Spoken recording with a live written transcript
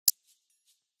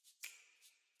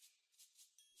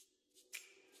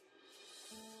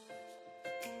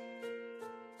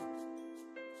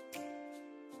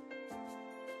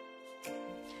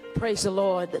Praise the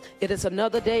Lord. It is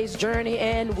another day's journey,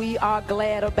 and we are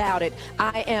glad about it.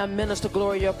 I am Minister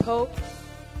Gloria Pope.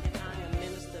 And I am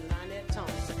Minister Lynette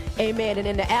Thompson. Amen. And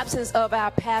in the absence of our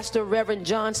pastor, Reverend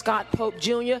John Scott Pope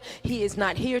Jr., he is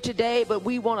not here today, but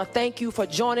we want to thank you for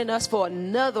joining us for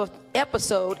another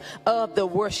episode of the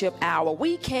Worship Hour.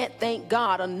 We can't thank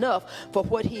God enough for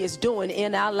what he is doing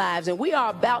in our lives, and we are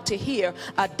about to hear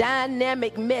a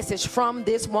dynamic message from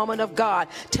this woman of God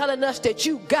telling us that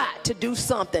you got to do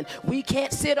something. We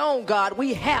can't sit on God,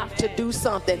 we have to do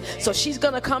something. So she's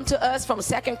going to come to us from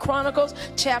 2 Chronicles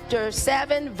chapter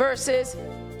 7 verses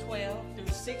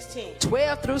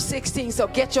 12 through 16. So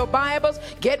get your Bibles,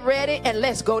 get ready, and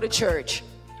let's go to church.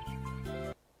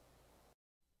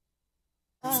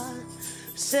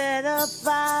 Set a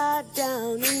fire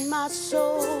down in my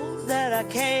soul that I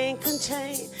can't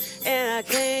contain and I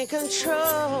can't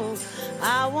control.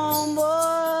 I want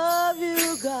more of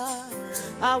you, God.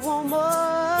 I want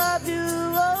more of you,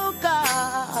 oh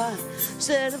God.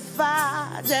 Set a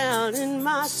fire down in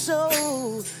my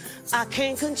soul I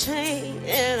can't contain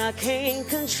and I can't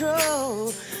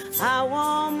control. I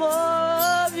want more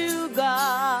of you,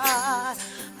 God.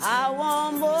 I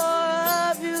want more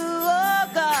of you, oh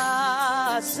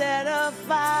God. Set a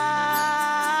fire,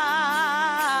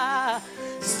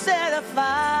 set a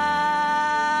fire,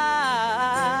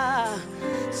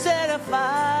 set a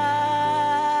fire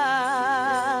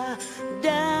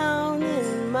down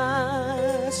in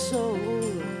my soul.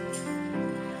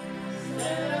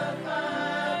 Set a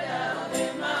fire down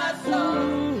in my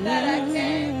soul that I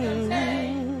can't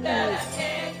contain, that I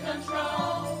can't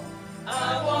control.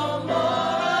 I want more.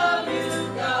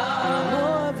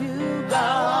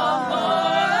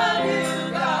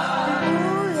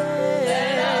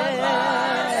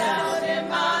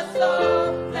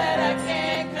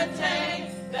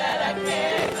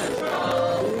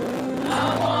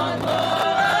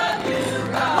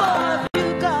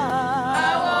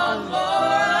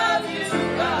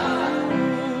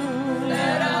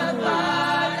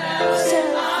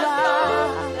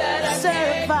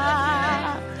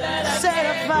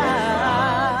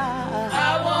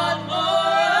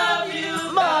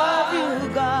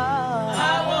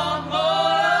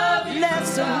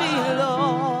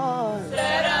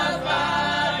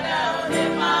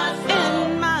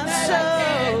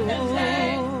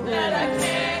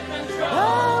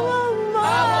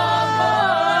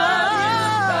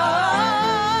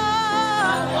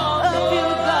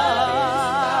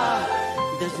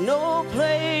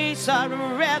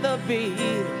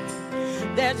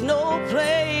 There's no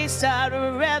place I'd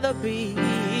rather be.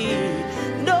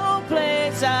 No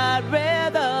place I'd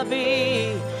rather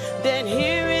be than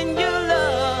here in your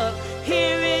love,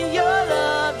 here in your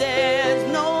love.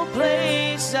 There's no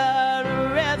place I'd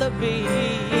rather be.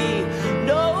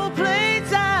 No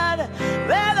place I'd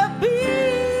rather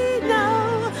be.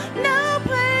 No, no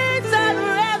place I'd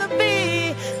rather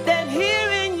be than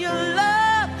here in your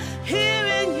love, here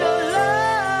in your love.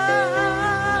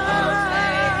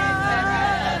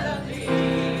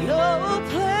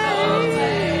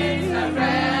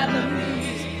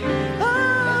 Oh,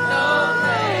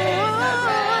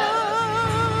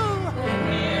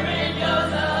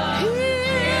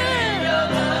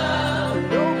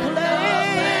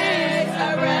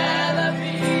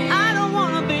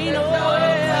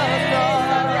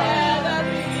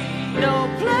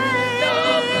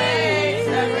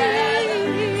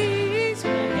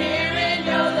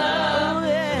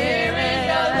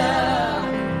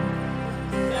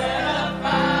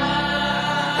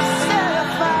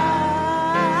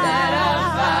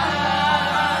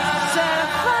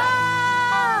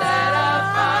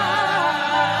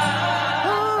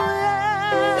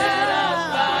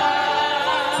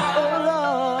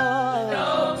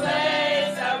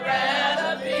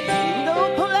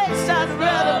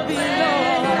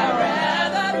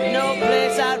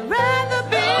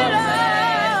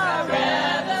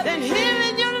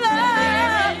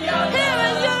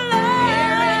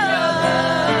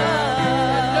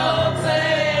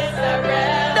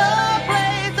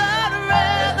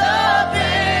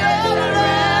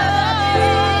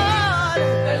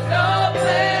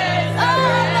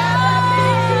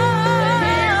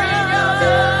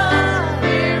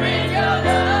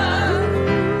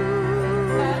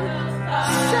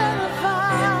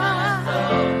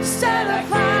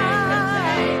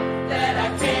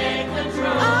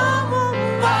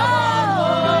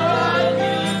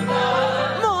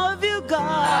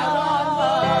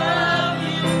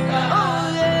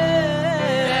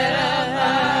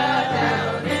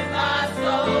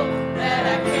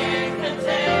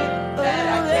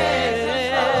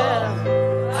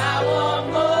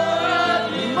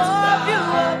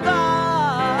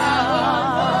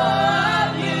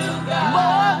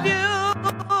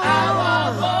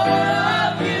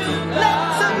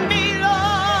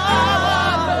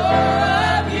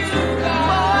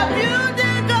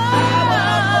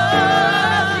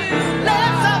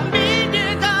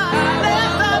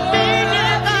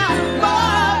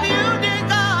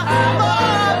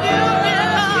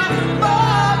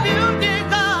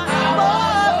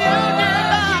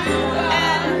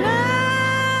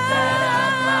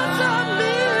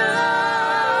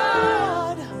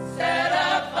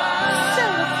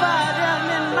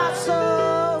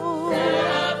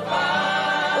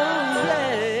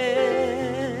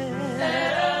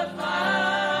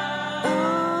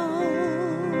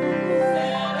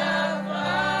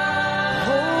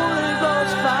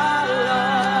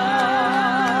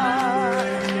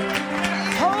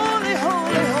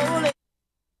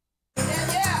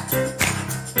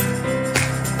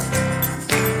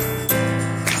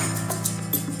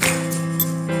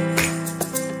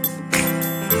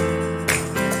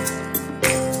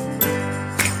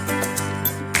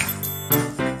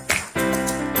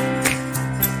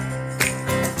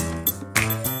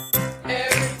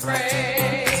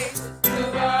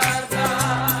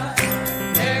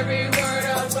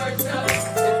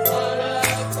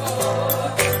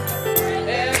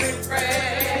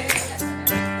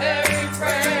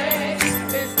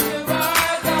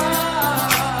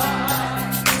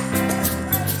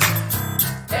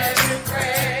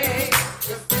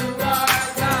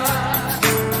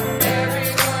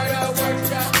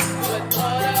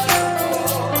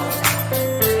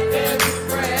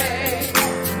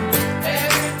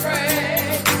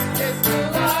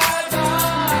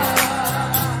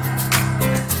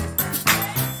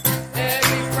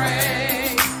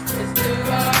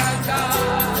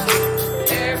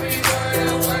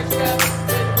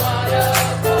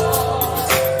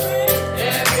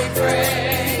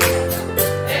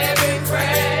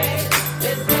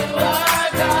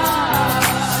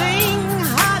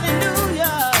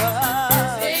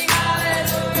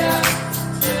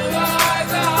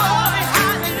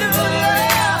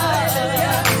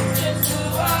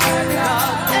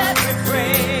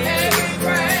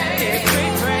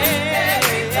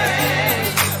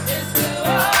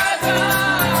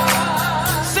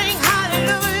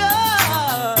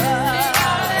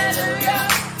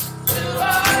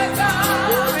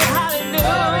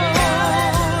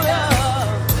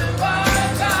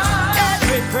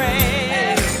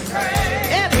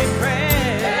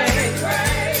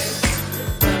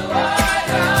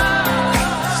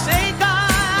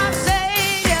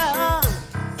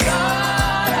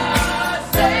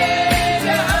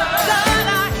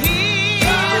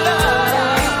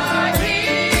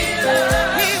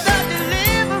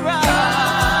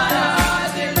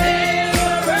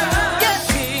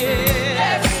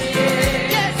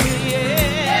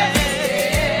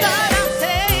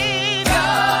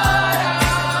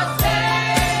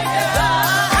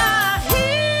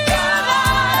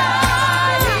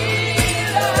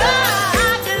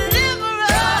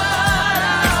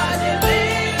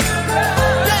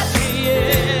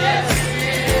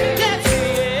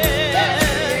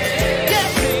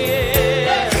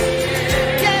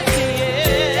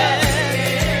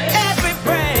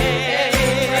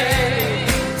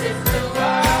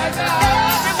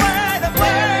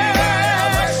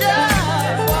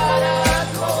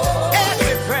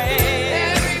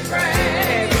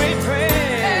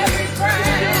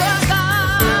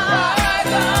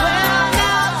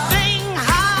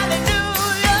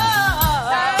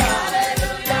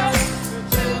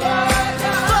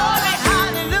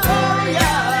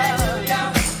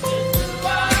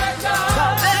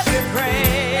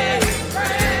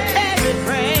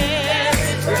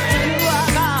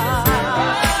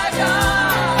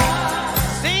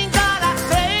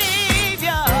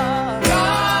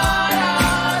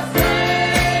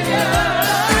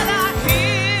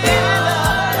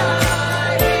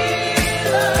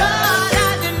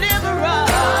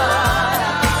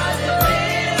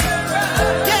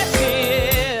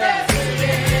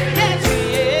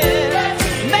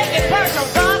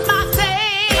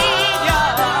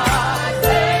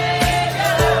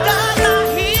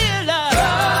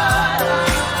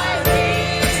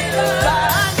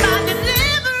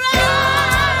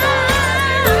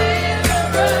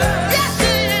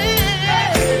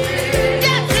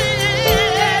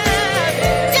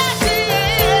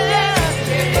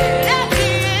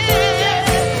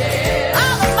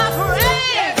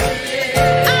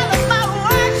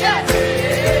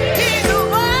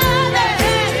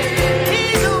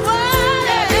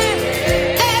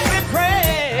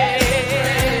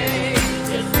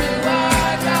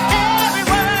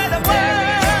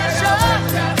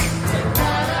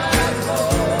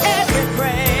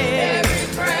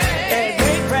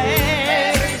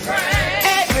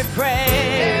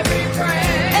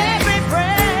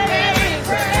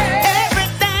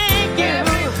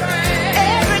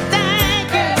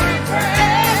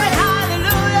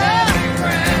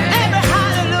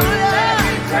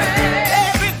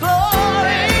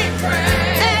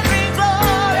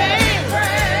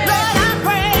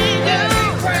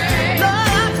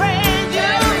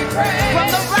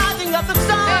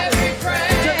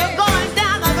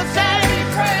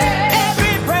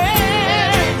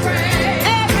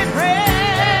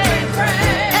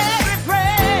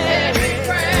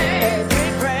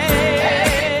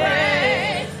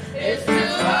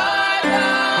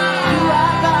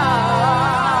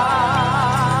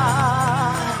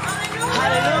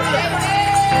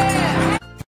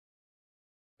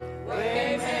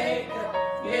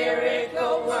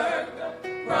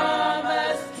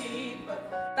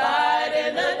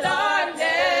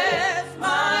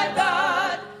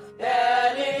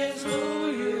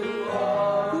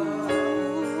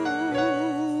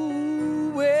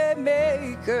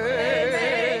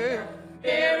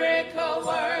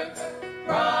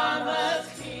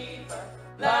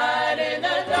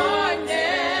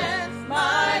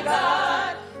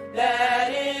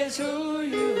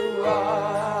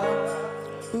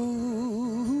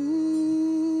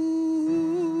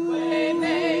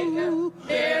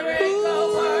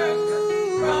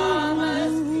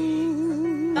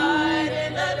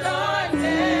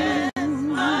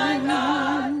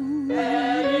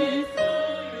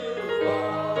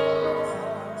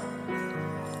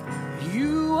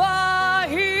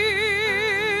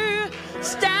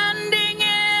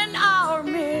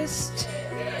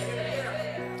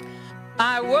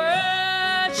 I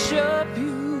worship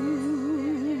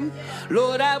you.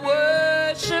 Lord, I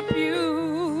worship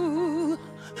you.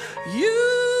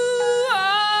 You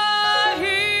are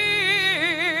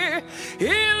here,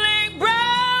 healing broken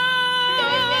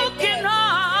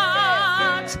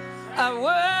hearts.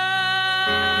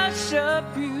 I worship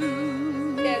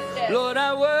you. Lord,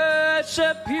 I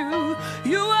worship you.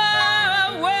 You are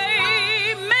a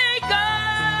way maker.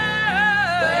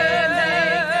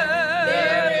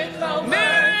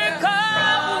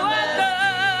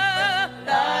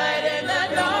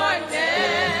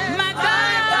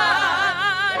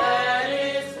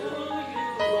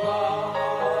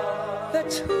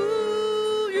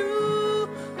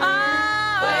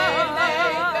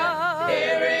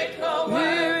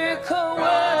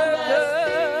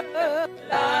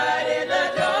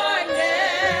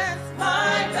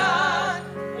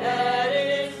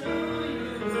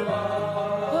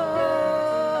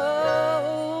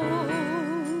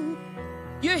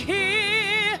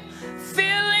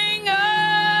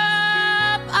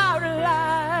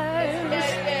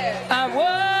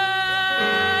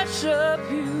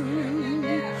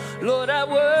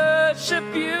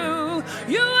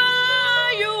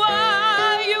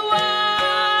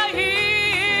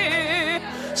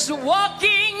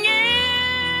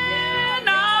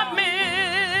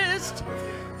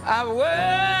 I worship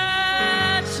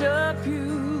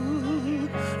you,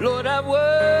 Lord, I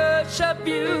worship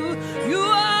you. You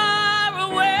are a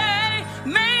way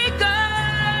maker,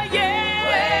 yeah.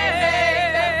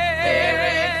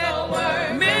 Miracle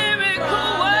worker,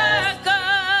 miracle worker.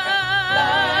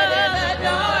 Light in the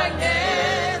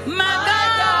darkness, my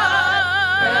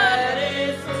God, that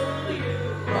is who you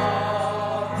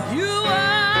are. You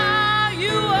are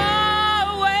a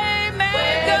way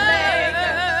maker.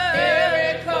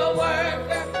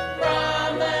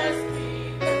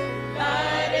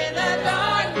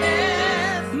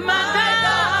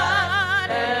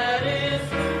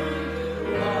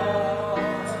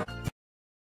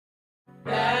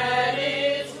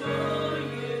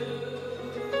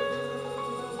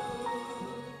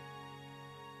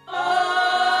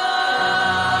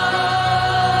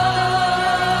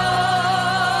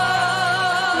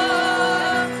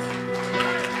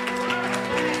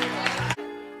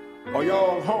 Are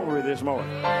y'all hungry this morning?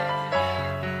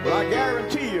 Well, I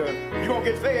guarantee you, you're going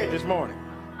to get fed this morning.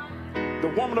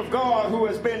 The woman of God who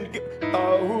has been,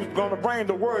 who's going to bring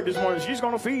the word this morning, she's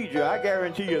going to feed you. I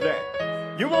guarantee you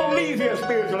that. You won't leave here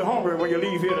spiritually hungry when you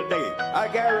leave here today. I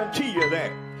guarantee you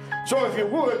that. So if you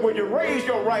would you raise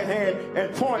your right hand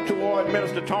and point toward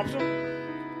Minister Thompson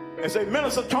and say,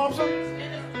 Minister Thompson,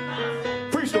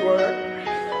 preach the word.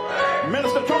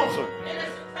 Minister Thompson,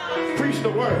 preach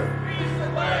the word.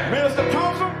 Minister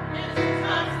Thompson,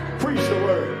 preach the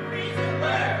word.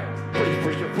 Preach,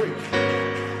 preach, preach.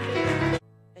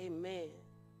 Amen.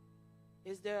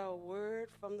 Is there a word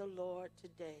from the Lord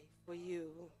today for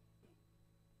you?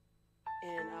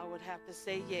 And I would have to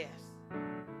say yes.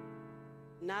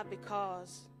 Not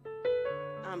because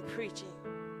I'm preaching,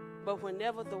 but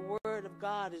whenever the word of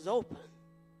God is open,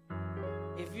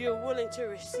 if you're willing to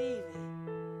receive it,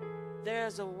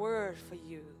 there's a word for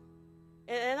you.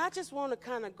 And I just want to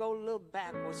kind of go a little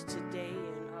backwards today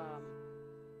and,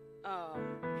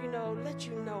 let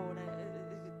you know that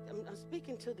I'm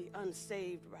speaking to the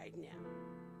unsaved right now.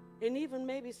 And even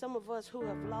maybe some of us who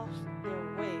have lost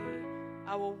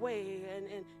our way.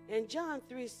 And John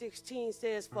 3:16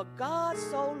 says, for God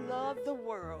so loved the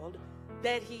world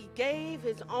that he gave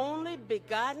his only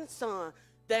begotten Son,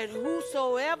 that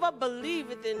whosoever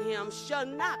believeth in him shall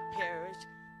not perish,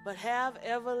 but have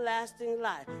everlasting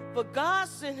life. For God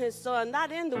sent his Son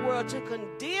not in the world to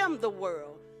condemn the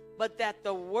world, but that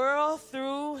the world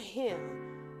through him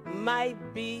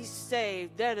might be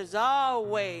saved. That is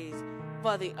always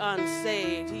for the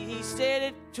unsaved. He said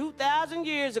it 2,000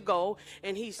 years ago,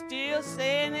 and he's still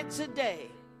saying it today.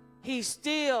 He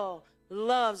still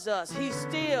loves us. He's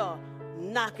still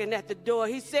knocking at the door.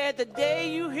 He said, the day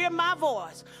you hear my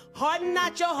voice, harden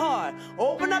not your heart.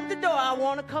 Open up the door. I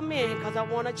want to come in because I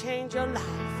want to change your life.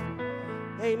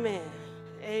 Amen.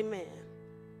 Amen.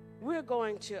 We're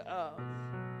going to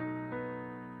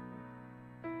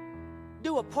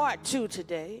do a part 2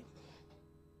 today.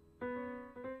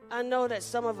 I know that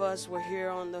some of us were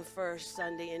here on the first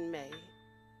Sunday in May.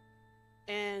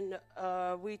 And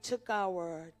we took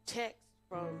our text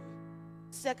from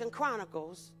 2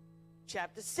 Chronicles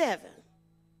chapter 7.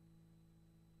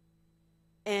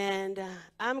 And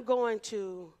I'm going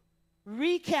to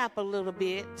recap a little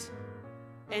bit,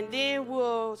 and then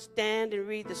we'll stand and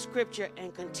read the scripture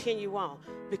and continue on.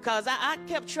 Because I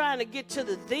kept trying to get to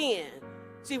the then,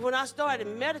 See, when I started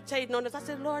meditating on this, I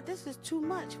said, Lord, this is too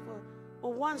much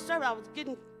for one service. I was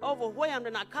getting overwhelmed,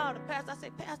 and I called the pastor. I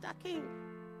said, Pastor, I can't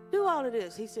do all of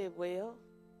this. He said, well,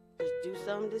 just do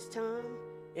something this time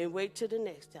and wait till the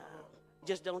next time.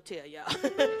 Just don't tell y'all.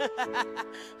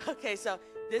 Okay, so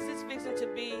this is fixing to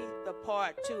be the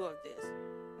part 2 of this.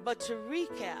 But to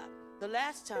recap, the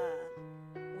last time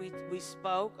we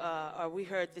spoke or we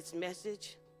heard this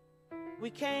message, we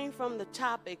came from the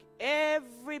topic,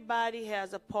 everybody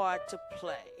has a part to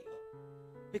play.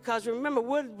 Because remember,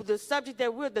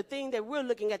 the thing that we're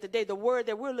looking at today, the word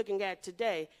that we're looking at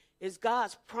today is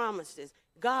God's promises.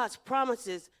 God's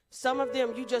promises, some of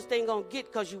them you just ain't going to get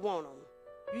because you want them.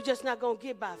 You're just not going to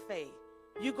get by faith.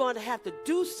 You're going to have to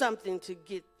do something to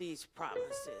get these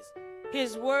promises.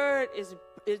 His word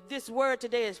this word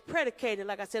today is predicated,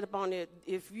 like I said upon it,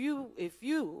 if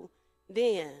you,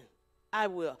 then I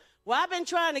will. Well, I've been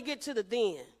trying to get to the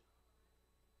then.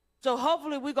 So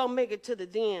hopefully we're going to make it to the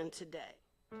then today.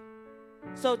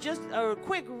 So just a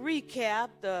quick recap,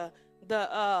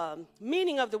 the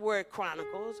meaning of the word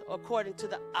chronicles, according to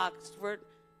the Oxford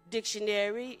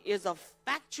Dictionary, is a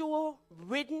factual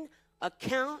written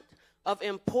account of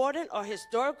important or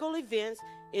historical events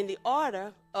in the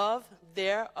order of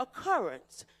their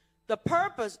occurrence. The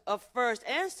purpose of 1st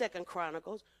and 2nd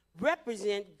Chronicles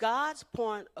represent God's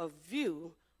point of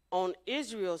view on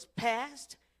Israel's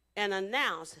past and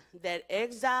announce that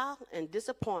exile and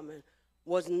disappointment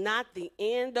was not the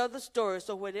end of the story.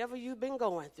 So whatever you've been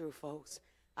going through, folks,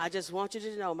 I just want you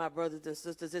to know, my brothers and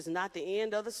sisters, it's not the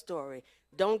end of the story.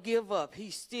 Don't give up.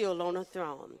 He's still on the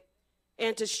throne.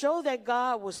 And to show that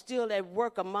God was still at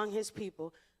work among his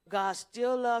people, God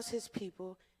still loves his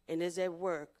people and is at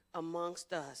work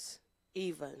amongst us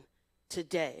even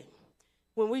today.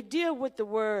 When we deal with the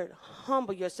word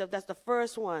humble yourself, that's the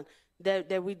first one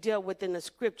that we dealt with in the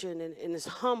scripture, and it's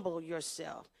humble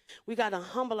yourself. We got to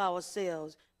humble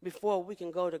ourselves before we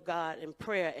can go to God in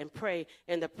prayer and pray,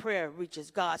 and the prayer reaches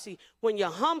God. See, when you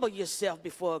humble yourself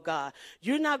before God,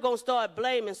 you're not going to start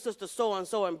blaming sister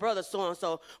so-and-so and brother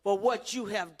so-and-so for what you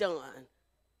have done.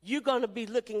 You're going to be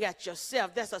looking at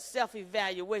yourself. That's a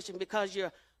self-evaluation because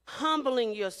you're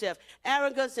humbling yourself.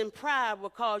 Arrogance and pride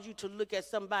will cause you to look at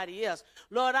somebody else.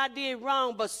 Lord, I did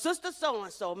wrong, but sister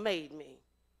so-and-so made me.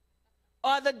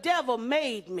 Or the devil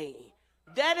made me.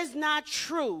 That is not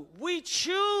true. We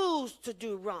choose to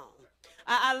do wrong.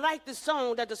 I like the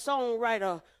song that the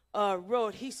songwriter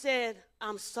wrote. He said,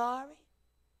 I'm sorry.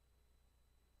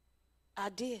 I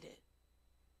did it.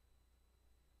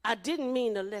 I didn't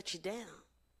mean to let you down.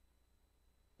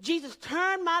 Jesus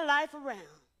turned my life around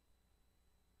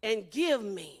and give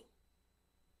me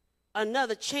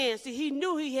another chance. See, he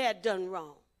knew he had done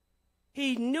wrong.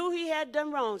 He knew he had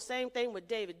done wrong. Same thing with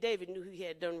David. David knew he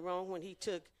had done wrong when he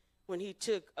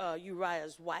took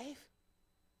Uriah's wife.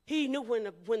 He knew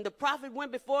when the prophet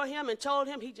went before him and told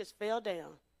him, he just fell down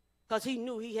because he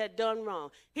knew he had done wrong.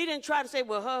 He didn't try to say,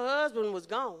 well, her husband was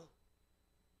gone.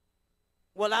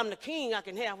 Well, I'm the king. I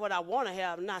can have what I want to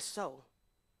have. Not so.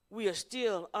 We are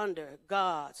still under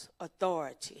God's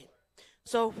authority.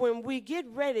 So when we get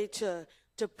ready to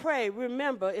pray,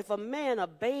 remember, if a man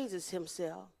abases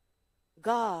himself,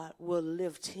 God will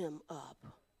lift him up.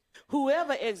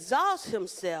 Whoever exalts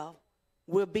himself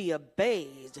will be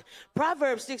abased.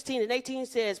 Proverbs 16:18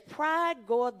 says, pride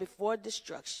goeth before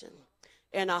destruction,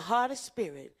 and a haughty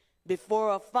spirit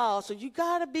before a fall. So you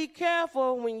got to be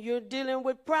careful when you're dealing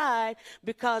with pride,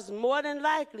 because more than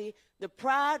likely, the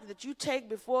pride that you take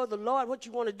before the Lord, what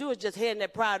you want to do is just hand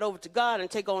that pride over to God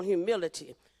and take on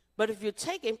humility. But if you're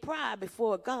taking pride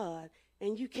before God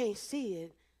and you can't see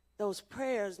it, those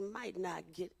prayers might not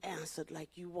get answered like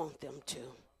you want them to.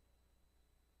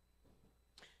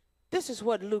 This is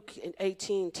what Luke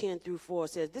 18:10-4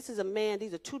 says. This is a man,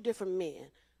 these are two different men.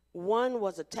 One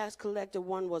was a tax collector,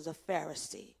 one was a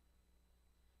Pharisee.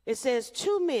 It says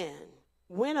 2 men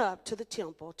went up to the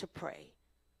temple to pray,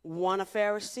 one a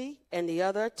Pharisee and the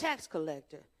other a tax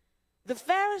collector. The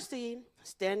Pharisee,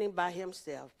 standing by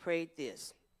himself, prayed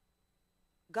this: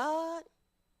 God,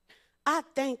 I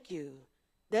thank you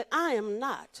that I am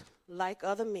not like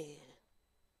other men,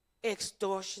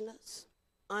 extortioners,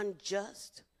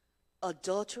 unjust,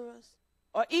 adulterers,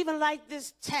 or even like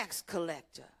this tax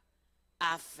collector.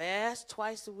 I fast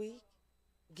twice a week,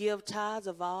 give tithes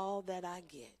of all that I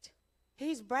get.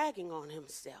 He's bragging on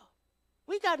himself.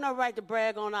 We got no right to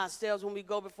brag on ourselves when we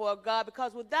go before God,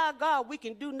 because without God we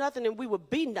can do nothing and we would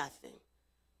be nothing.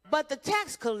 But the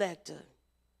tax collector,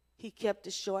 he kept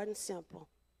it short and simple.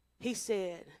 He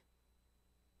said,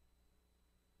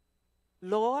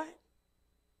 Lord,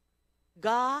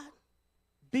 God,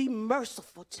 be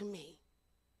merciful to me,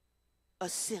 a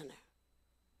sinner.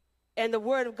 And the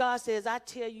word of God says, I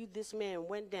tell you, this man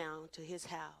went down to his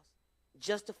house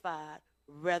justified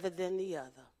rather than the other.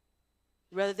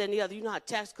 Rather than the other. You know how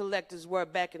tax collectors were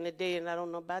back in the day, and I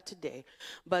don't know about today,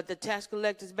 but the tax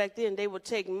collectors back then, they would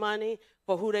take money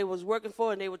for who they was working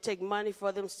for, and they would take money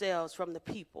for themselves from the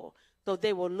people. So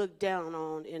they were looked down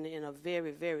on in a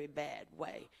very, very bad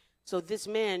way. So this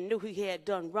man knew he had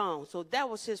done wrong. So that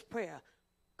was his prayer.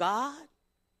 God,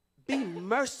 be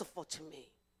merciful to me,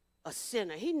 a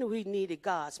sinner. He knew he needed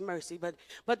God's mercy,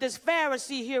 but this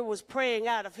Pharisee here was praying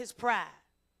out of his pride.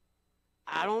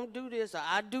 I don't do this, or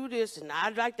I do this, and I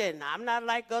like that, and I'm not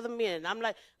like other men. And I'm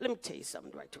like, let me tell you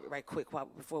something right quick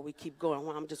before we keep going.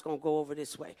 I'm just going to go over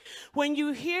this way. When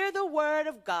you hear the word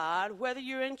of God, whether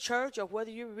you're in church or whether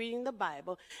you're reading the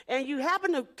Bible, and you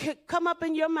happen to come up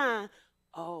in your mind,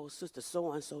 oh, sister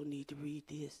so-and-so need to read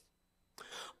this.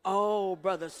 Oh,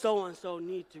 brother so-and-so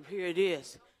need to hear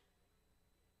this.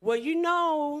 Well, you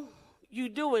know you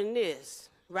doing this,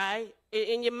 right?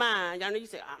 In your mind. I know you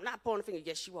say, I'm not pointing a finger.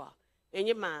 Yes, you are. In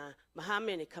your mind, but how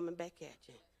many coming back at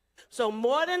you? So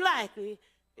more than likely,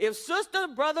 if sister,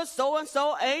 brother,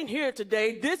 so-and-so ain't here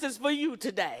today, this is for you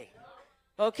today.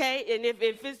 Okay? And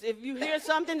if you hear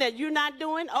something that you're not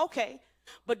doing, okay.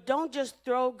 But don't just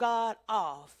throw God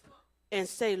off and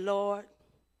say, Lord,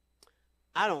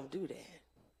 I don't do that.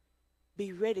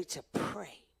 Be ready to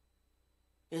pray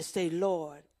and say,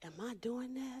 Lord, am I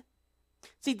doing that?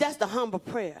 See, that's the humble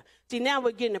prayer. See, now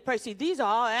we're getting to pray. See, these are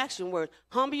all action words.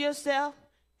 Humble yourself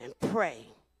and pray.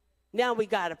 Now we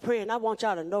got to pray, and I want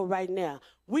y'all to know right now,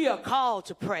 we are called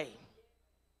to pray.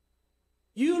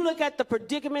 You look at the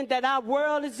predicament that our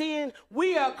world is in,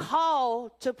 we are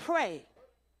called to pray.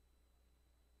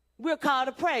 We're called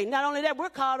to pray. Not only that, we're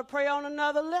called to pray on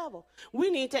another level. We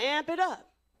need to amp it up.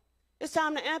 It's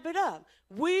time to amp it up.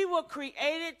 We were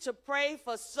created to pray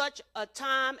for such a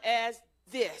time as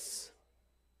this.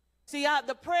 See,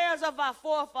 the prayers of our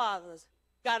forefathers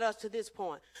got us to this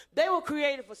point. They were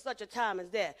created for such a time as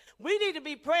that. We need to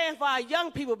be praying for our young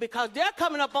people because they're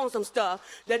coming up on some stuff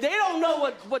that they don't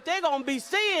know what they're going to be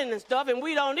seeing and stuff, and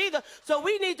we don't either. So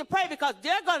we need to pray because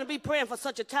they're going to be praying for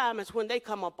such a time as when they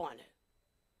come up on it.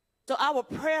 So our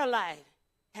prayer life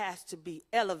has to be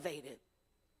elevated.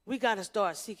 We got to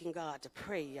start seeking God to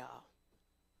pray, y'all.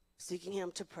 Seeking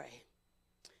him to pray.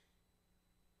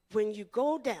 When you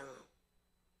go down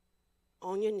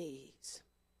on your knees,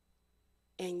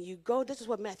 and you go, this is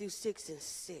what Matthew 6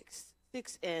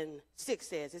 and 6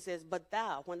 says. It says, but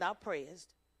thou, when thou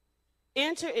prayest,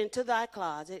 enter into thy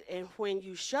closet, and when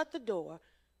you shut the door,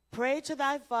 pray to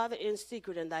thy Father in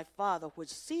secret, and thy Father which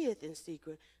seeth in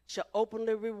secret shall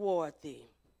openly reward thee.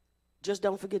 Just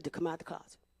don't forget to come out the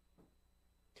closet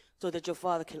so that your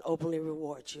Father can openly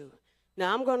reward you.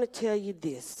 Now, I'm going to tell you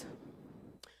this.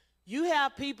 You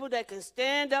have people that can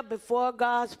stand up before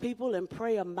God's people and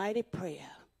pray a mighty prayer.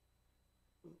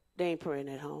 They ain't praying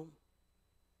at home.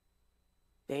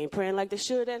 They ain't praying like they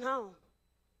should at home.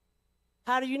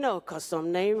 How do you know? Because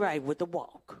something ain't right with the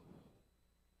walk.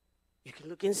 You can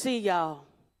look and see, y'all.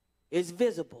 It's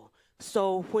visible.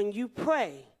 So when you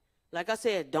pray, like I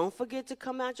said, don't forget to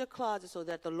come out your closet so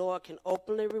that the Lord can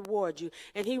openly reward you.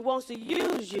 And he wants to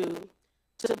use you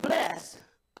to bless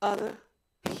other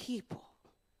people.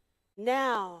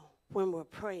 Now, when we're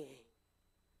praying,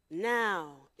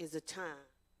 now is the time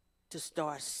to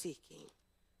start seeking.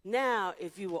 Now,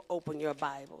 if you will open your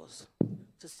Bibles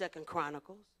to 2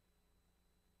 Chronicles,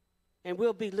 and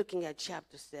we'll be looking at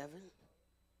chapter 7.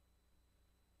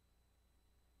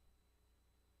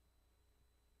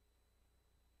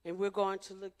 And we're going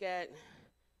to look at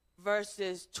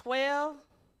verses 12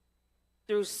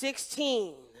 through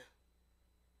 16.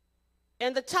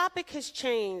 And the topic has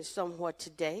changed somewhat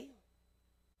today.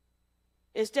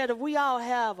 Instead of we all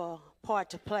have a part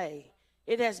to play,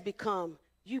 it has become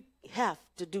you have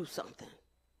to do something.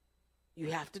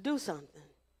 You have to do something.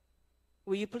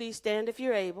 Will you please stand if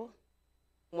you're able?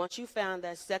 Once you found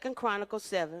that 2 Chronicles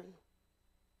 7,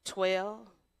 12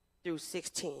 through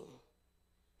 16.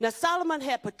 Now, Solomon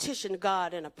had petitioned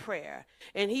God in a prayer,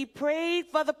 and he prayed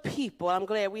for the people. I'm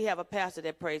glad we have a pastor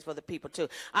that prays for the people, too.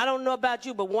 I don't know about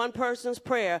you, but one person's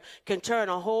prayer can turn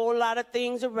a whole lot of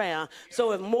things around.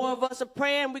 So if more of us are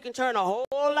praying, we can turn a whole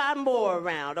lot more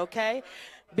around, okay?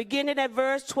 Beginning at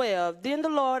verse 12, then the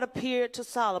Lord appeared to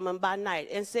Solomon by night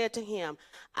and said to him,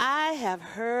 I have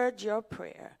heard your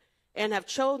prayer and have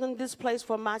chosen this place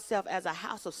for myself as a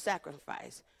house of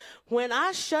sacrifice. When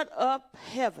I shut up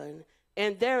heaven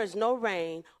and there is no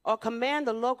rain, or command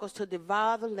the locusts to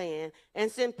devour the land, and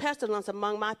send pestilence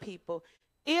among my people,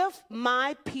 if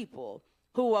my people,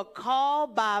 who are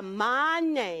called by my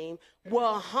name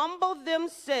will humble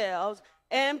themselves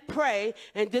and pray,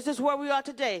 and this is where we are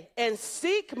today, and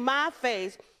seek my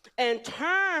face and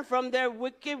turn from their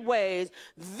wicked ways,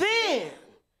 then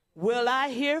will I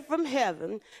hear from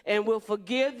heaven and will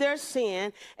forgive their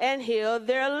sin and heal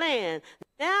their land.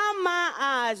 Now my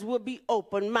eyes will be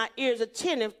open, my ears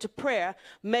attentive to prayer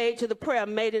made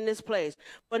in this place.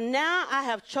 But now I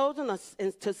have chosen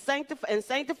to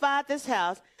sanctify this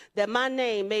house, that my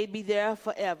name may be there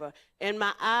forever, and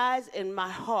my eyes and my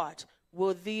heart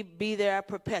will be there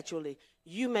perpetually.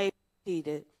 You may be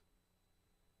seated.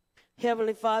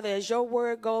 Heavenly Father, as your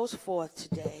word goes forth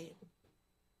today,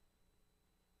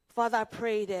 Father, I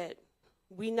pray that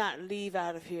we not leave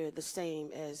out of here the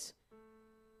same as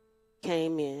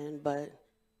came in, but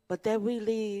that we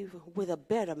leave with a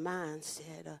better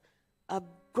mindset, a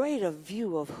greater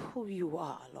view of who you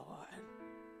are, Lord.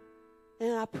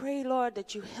 And I pray, Lord,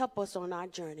 that you help us on our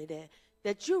journey,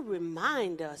 that you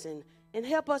remind us and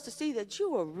help us to see that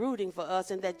you are rooting for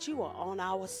us and that you are on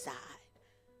our side.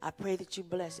 I pray that you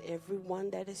bless everyone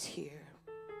that is here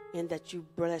and that you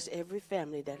bless every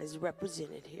family that is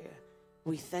represented here.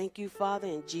 We thank you, Father,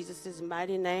 in Jesus'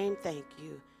 mighty name. Thank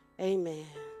you. Amen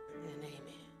and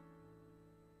amen.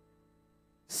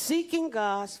 Seeking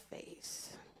God's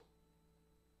face.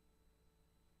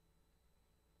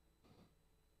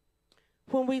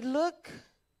 When we look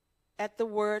at the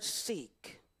word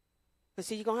seek, because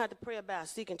see, you're going to have to pray about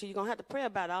seeking too. You're going to have to pray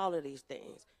about all of these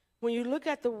things. When you look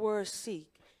at the word seek,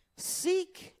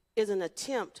 seek is an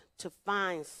attempt to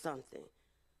find something.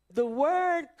 The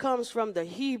word comes from the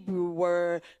Hebrew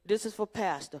word, this is for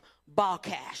Pastor,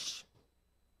 bakash.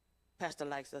 Pastor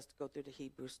likes us to go through the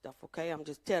Hebrew stuff, okay? I'm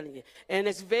just telling you. And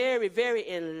it's very, very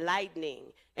enlightening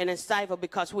and insightful,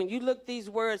 because when you look these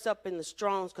words up in the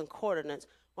Strong's Concordance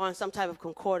or in some type of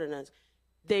concordance,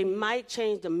 they might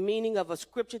change the meaning of a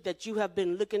scripture that you have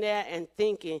been looking at and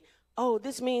thinking, oh,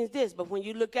 this means this. But when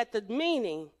you look at the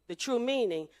meaning, the true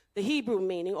meaning, the Hebrew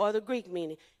meaning or the Greek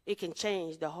meaning, it can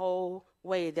change the whole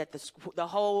way that the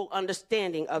whole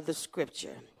understanding of the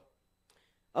scripture.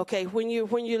 Okay, when you're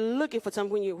looking for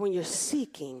something, when you're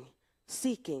seeking,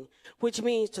 which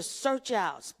means to search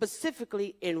out,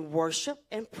 specifically in worship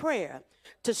and prayer,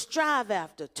 to strive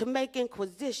after, to make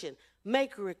inquisition,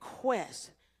 make a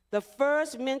request. The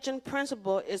first mentioned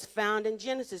principle is found in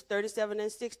Genesis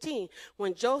 37:16,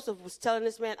 when Joseph was telling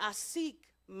this man, I seek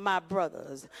my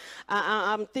brothers.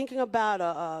 I'm thinking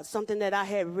about something that I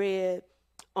had read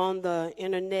on the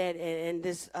internet, and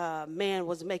this man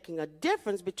was making a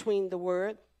difference between the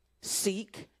word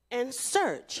seek and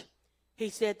search. He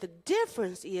said the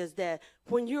difference is that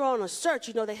when you're on a search,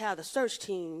 you know they have the search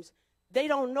teams. They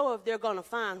don't know if they're going to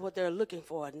find what they're looking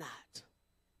for or not.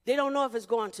 They don't know if it's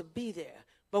going to be there.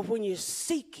 But when you're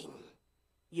seeking,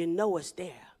 you know it's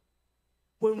there.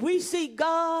 When we seek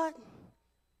God,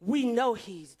 we know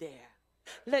he's there.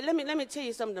 Let me tell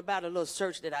you something about a little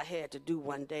search that I had to do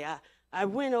one day. I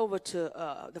went over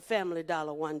to the Family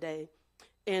Dollar one day,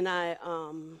 and I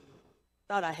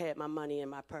thought I had my money in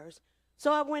my purse.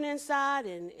 So I went inside,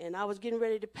 and I was getting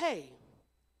ready to pay.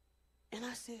 And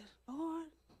I said, Lord,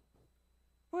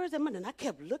 where's that money? And I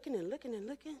kept looking and looking and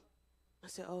looking. I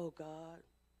said, oh, God.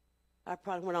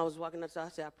 When I was walking outside, I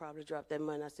said, I probably dropped that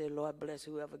money. I said, Lord, bless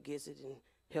whoever gets it and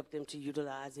help them to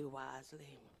utilize it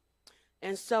wisely.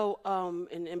 And so,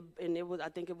 and it was, I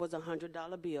think it was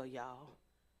 $100 bill, y'all.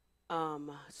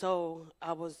 So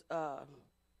I was, I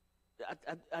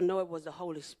know it was the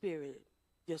Holy Spirit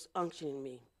just unctioning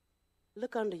me.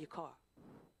 Look under your car.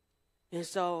 And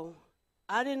so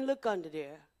I didn't look under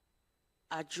there.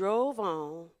 I drove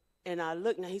on, and I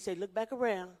looked. Now, he said, look back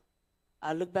around.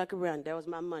 I looked back around. That was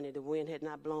my money. The wind had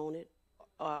not blown it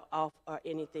off or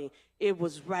anything. It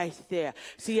was right there.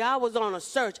 See, I was on a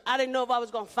search. I didn't know if I was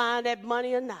going to find that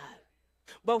money or not.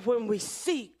 But when we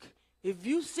seek, if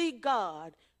you seek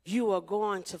God, you are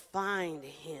going to find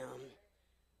him.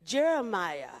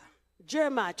 Jeremiah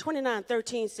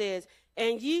 29:13 says,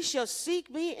 and ye shall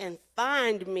seek me and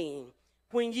find me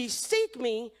when ye seek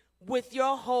me with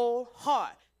your whole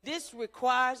heart. This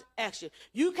requires action.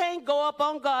 You can't go up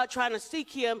on God trying to seek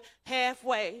him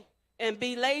halfway and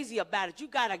be lazy about it. You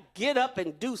got to get up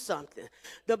and do something.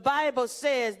 The Bible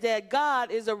says that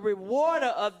God is a rewarder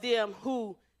of them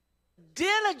who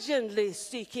diligently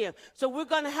seek him. So we're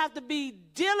going to have to be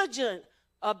diligent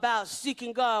about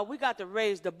seeking God. We got to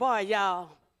raise the bar, y'all.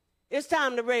 It's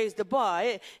time to raise the bar.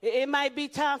 It might be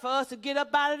time for us to get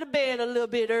up out of the bed a little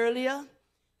bit earlier.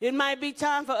 It might be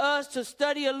time for us to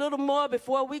study a little more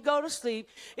before we go to sleep.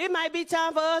 It might be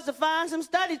time for us to find some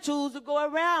study tools to go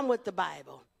around with the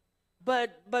Bible.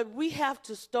 But we have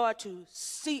to start to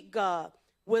seek God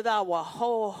with our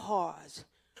whole hearts.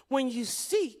 When you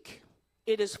seek,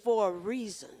 it is for a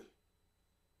reason.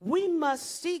 We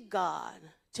must seek God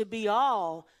to be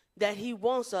all that he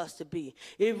wants us to be.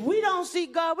 If we don't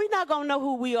seek God, we're not going to know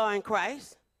who we are in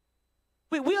Christ.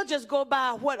 We'll just go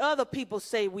by what other people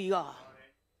say we are.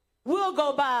 We'll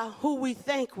go by who we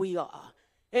think we are.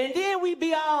 And then we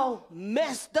be all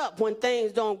messed up when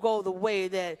things don't go the way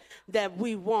that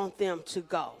we want them to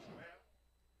go.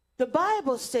 The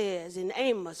Bible says in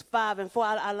Amos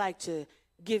 5:4, I like to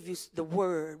give you the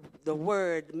word.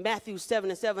 Matthew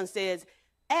 7:7 says,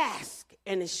 ask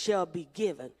and it shall be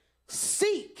given.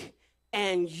 Seek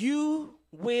and you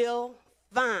will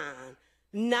find.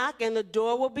 Knock and the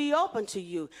door will be open to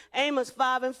you. Amos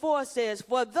 5:4 says,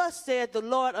 for thus saith the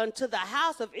Lord unto the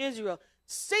house of Israel,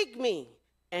 seek me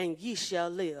and ye shall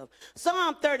live.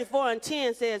 Psalm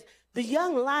 34:10 says, the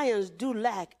young lions do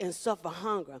lack and suffer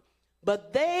hunger,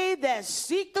 but they that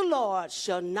seek the Lord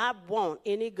shall not want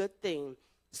any good thing.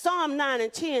 Psalm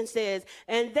 9:10 says,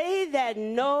 and they that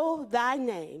know thy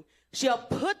name shall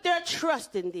put their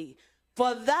trust in thee,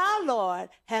 for thou, Lord,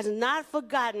 hast not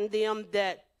forgotten them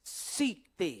that seek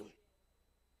thee.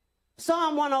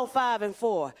 Psalm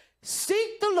 105:4,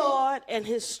 seek the Lord and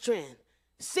his strength.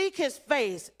 Seek his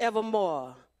face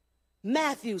evermore.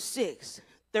 Matthew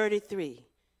 6:33.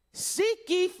 Seek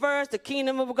ye first the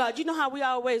kingdom of God. You know how we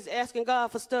always asking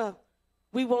God for stuff?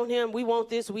 We want him, we want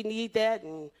this, we need that,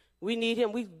 and we need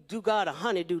him. We do God a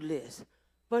honey-do list.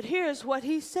 But here's what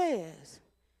he says.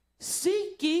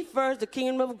 Seek ye first the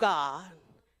kingdom of God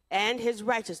and his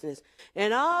righteousness,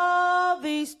 and all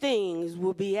these things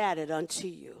will be added unto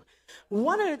you.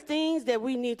 One of the things that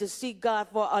we need to seek God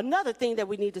for, another thing that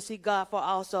we need to seek God for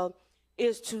also,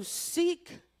 is to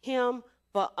seek him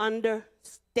for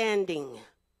understanding.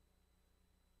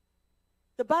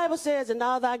 The Bible says, in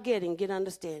all thy getting, get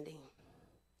understanding.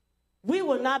 We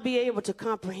will not be able to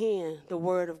comprehend the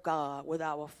word of God with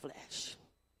our flesh.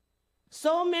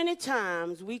 So many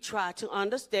times we try to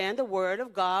understand the word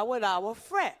of God with our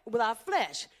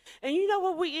flesh. And you know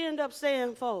what we end up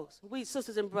saying, folks? We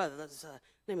sisters and brothers,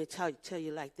 let me tell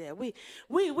you like that. We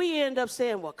end up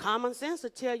saying, well, common sense will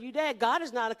tell you that. God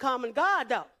is not a common God,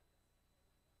 though.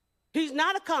 He's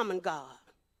not a common God.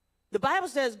 The Bible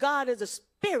says God is a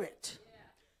spirit.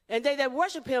 And they that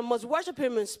worship him must worship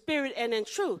him in spirit and in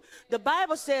truth. The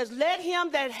Bible says, let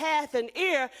him that hath an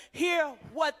ear hear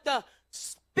what the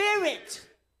Spirit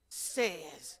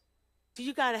says. So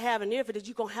you got to have an ear for this.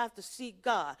 You're going to have to seek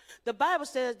God. The Bible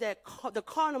says that the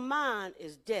carnal mind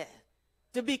is death.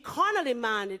 To be carnally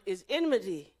minded is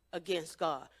enmity against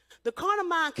God. The carnal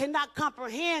mind cannot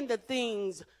comprehend the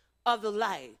things of the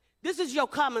light. This is your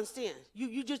common sense.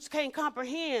 You just can't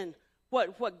comprehend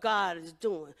what God is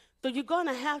doing. So you're going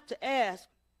to have to ask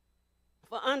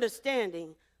for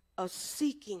understanding of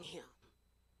seeking him.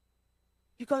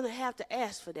 You're going to have to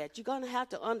ask for that. You're going to have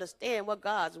to understand what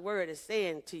God's word is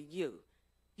saying to you.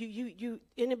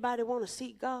 Anybody want to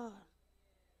seek God?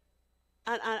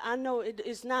 I know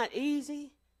it's not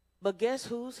easy, but guess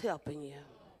who's helping you?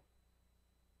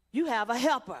 You have a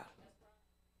helper.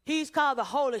 He's called the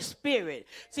Holy Spirit.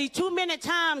 See, too many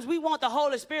times we want the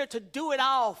Holy Spirit to do it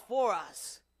all for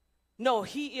us. No,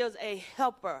 he is a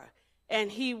helper,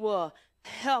 and he will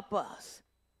help us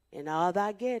in all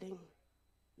thy getting.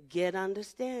 Get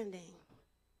understanding.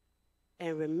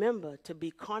 And remember, to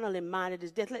be carnally minded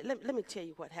is death. Let me tell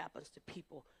you what happens to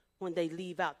people when they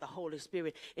leave out the Holy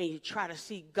Spirit and you try to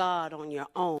see God on your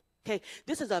own. Okay,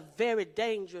 this is a very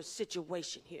dangerous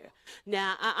situation here.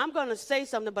 Now, I'm going to say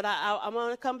something, but I'm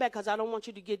going to come back because I don't want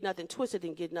you to get nothing twisted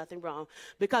and get nothing wrong,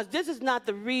 because this is not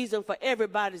the reason for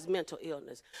everybody's mental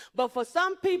illness. But for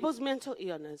some people's mental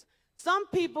illness, some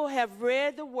people have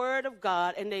read the word of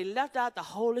God and they left out the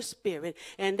Holy Spirit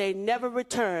and they never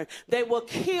returned. They will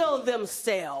kill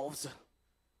themselves.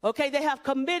 Okay, they have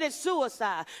committed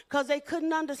suicide because they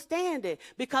couldn't understand it,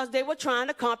 because they were trying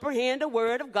to comprehend the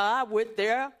word of God with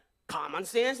their common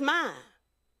sense mind.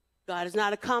 God is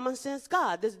not a common sense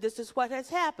God. This is what has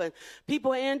happened.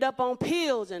 People end up on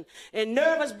pills and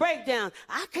nervous breakdown.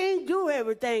 I can't do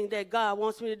everything that God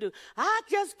wants me to do. I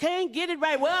just can't get it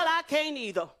right. Well, I can't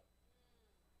either.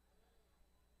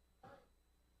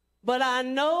 But I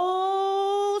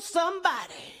know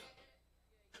somebody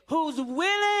who's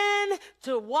willing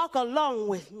to walk along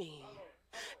with me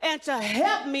and to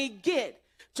help me get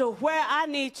to where I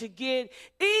need to get,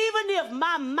 even if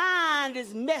my mind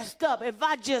is messed up. If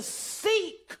I just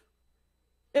seek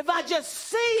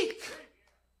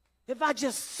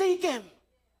him,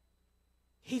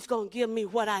 he's going to give me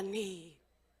what I need.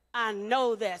 I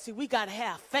know that. See, we got to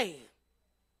have faith.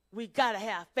 We got to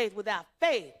have faith. Without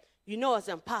faith, you know it's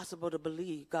impossible to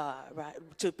believe God, right?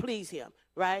 To please him,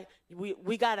 right?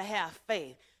 We got to have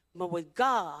faith. But with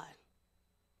God,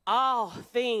 all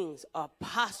things are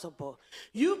possible.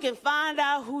 You can find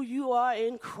out who you are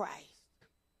in Christ.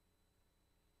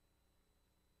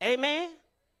 Amen?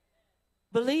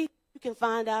 Believe you can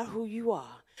find out who you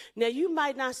are. Now, you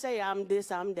might not say, I'm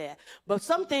this, I'm that. But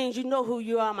some things you know who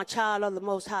you are. I'm a child of the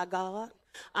Most High God.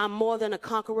 I'm more than a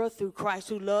conqueror through Christ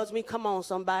who loves me. Come on,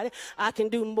 somebody. I can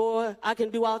do more. I can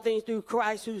do all things through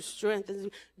Christ who strengthens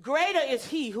me. Greater is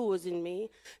he who is in me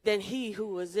than he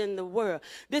who is in the world.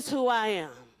 This is who I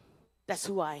am. That's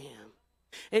who I am.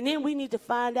 And then we need to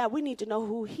find out. We need to know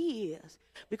who he is.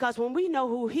 Because when we know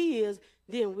who he is,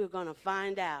 then we're going to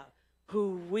find out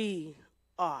who we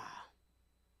are.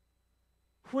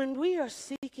 When we are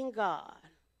seeking God,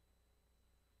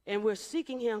 and we're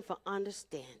seeking him for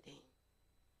understanding,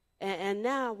 and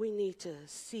now we need to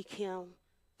seek him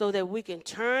so that we can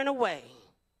turn away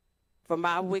from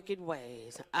our wicked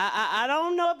ways. I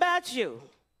don't know about you,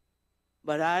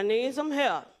 but I need some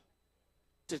help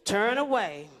to turn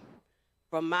away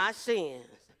from my sins.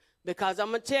 Because I'm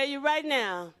going to tell you right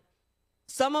now,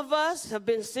 some of us have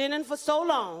been sinning for so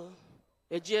long,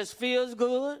 it just feels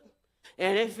good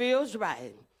and it feels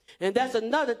right. And that's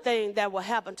another thing that will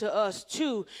happen to us,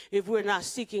 too, if we're not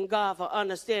seeking God for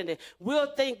understanding.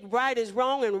 We'll think right is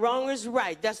wrong and wrong is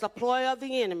right. That's the ploy of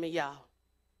the enemy, y'all.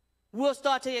 We'll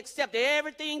start to accept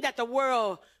everything that the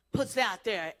world puts out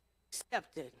there.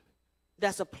 Accept it.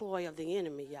 That's a ploy of the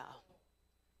enemy, y'all.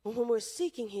 But when we're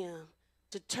seeking him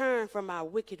to turn from our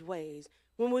wicked ways,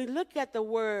 when we look at the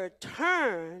word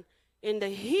turn in the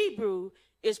Hebrew,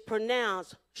 it's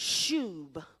pronounced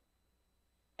shub.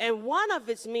 And one of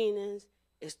its meanings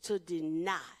is to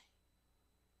deny.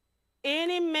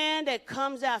 Any man that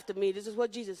comes after me, this is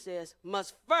what Jesus says,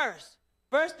 must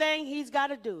first thing he's got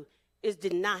to do is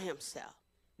deny himself.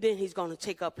 Then he's going to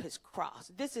take up his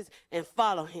cross. This is, and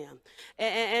follow him.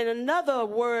 And another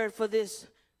word for this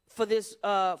for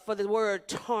the word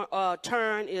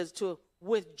turn is to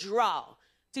withdraw.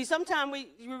 See, sometimes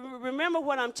you remember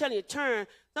what I'm telling you, turn.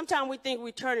 Sometimes we think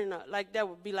we're turning like that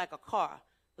would be like a car,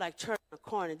 like turning a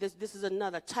corner. This is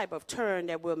another type of turn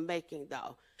that we're making,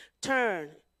 though. Turn,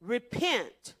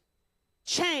 repent,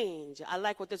 change. I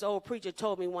like what this old preacher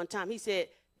told me one time. He said,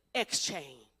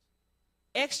 exchange.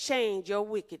 Exchange your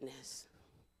wickedness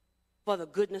for the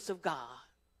goodness of God.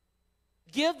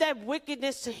 Give that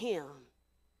wickedness to him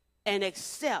and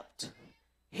accept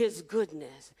his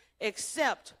goodness.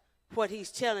 Accept what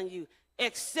he's telling you.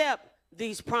 Accept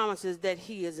these promises that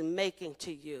he is making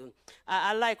to you.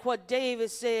 I like what David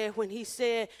said when he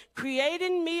said, create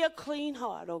in me a clean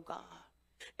heart, O God,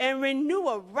 and renew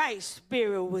a right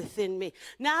spirit within me.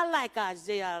 Now, I like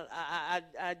Isaiah,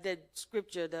 that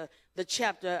scripture, the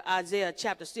chapter, Isaiah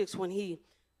chapter 6, when he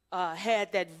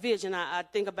had that vision. I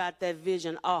think about that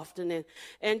vision often.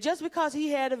 And just because he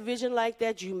had a vision like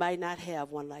that, you might not have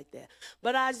one like that.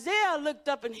 But Isaiah looked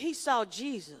up and he saw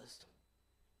Jesus.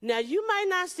 Now, you might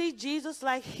not see Jesus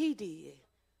like he did,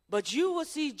 but you will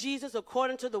see Jesus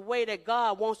according to the way that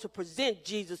God wants to present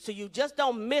Jesus to you. Just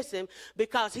don't miss him,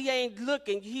 because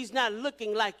he's not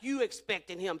looking like you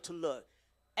expecting him to look.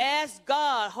 Ask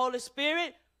God, Holy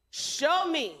Spirit, show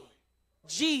me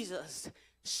Jesus.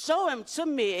 Show him to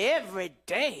me every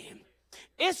day.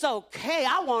 It's okay.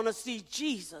 I want to see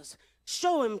Jesus.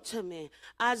 Show him to me.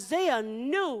 Isaiah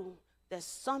knew that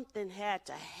something had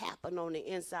to happen on the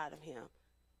inside of him.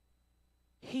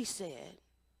 He said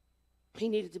he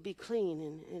needed to be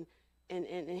clean.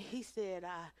 And he said,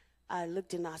 I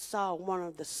looked and I saw one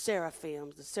of the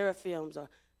seraphims. The seraphims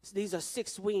these are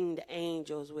six-winged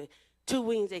angels. With two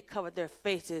wings they covered their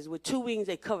faces. With two wings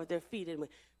they covered their feet. And with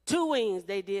two wings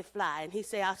they did fly. And he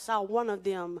said, I saw one of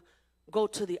them go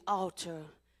to the altar,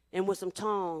 and with some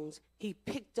tongs he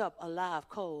picked up a live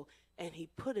coal and he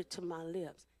put it to my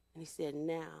lips. And he said,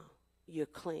 now you're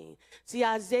clean. See,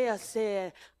 Isaiah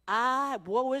said,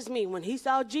 woe is me. When he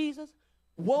saw Jesus,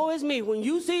 woe is me. When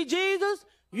you see Jesus,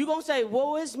 you're going to say,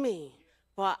 woe is me,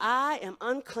 for I am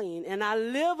unclean, and I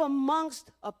live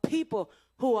amongst a people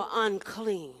who are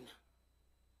unclean.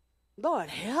 Lord,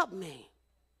 help me.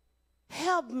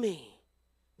 Help me.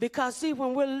 Because, see,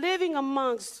 when we're living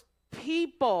amongst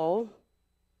people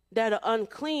that are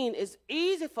unclean, it's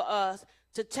easy for us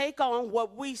to take on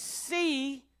what we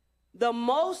see the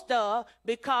most of,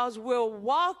 because we're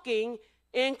walking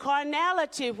in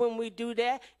carnality when we do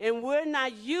that, and we're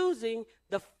not using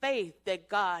the faith that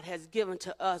God has given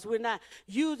to us. We're not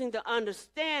using the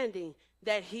understanding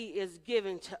that he is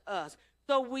giving to us.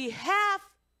 So we have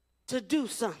to do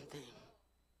something.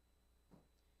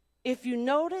 if you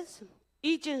notice,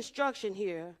 each instruction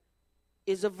here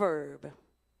is a verb.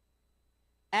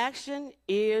 Action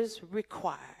is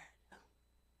required.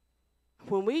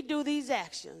 When we do these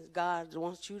actions, God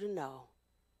wants you to know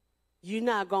you're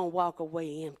not going to walk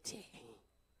away empty.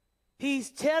 He's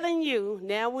telling you,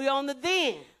 now we're on the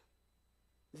then.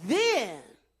 Then,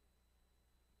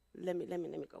 let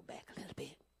me go back a little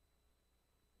bit.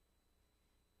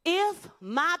 If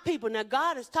my people, now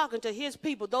God is talking to his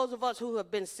people, those of us who have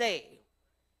been saved.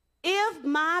 If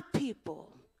my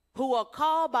people who are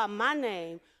called by my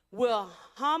name will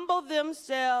humble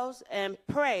themselves and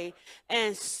pray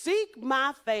and seek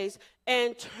my face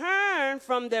and turn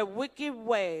from their wicked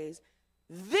ways,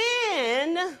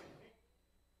 then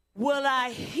will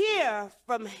I hear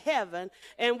from heaven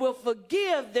and will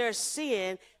forgive their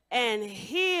sin and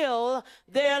heal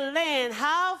their land.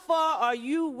 How far are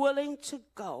you willing to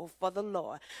go for the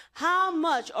Lord? How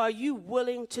much are you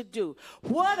willing to do?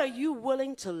 What are you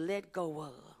willing to let go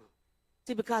of?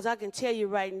 See, because I can tell you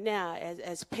right now,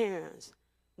 as parents,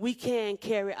 we can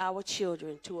carry our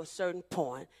children to a certain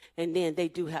point, and then they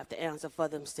do have to answer for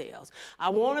themselves. I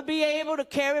want to be able to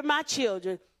carry my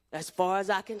children as far as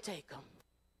I can take them.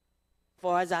 As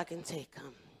far as I can take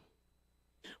them.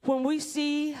 When we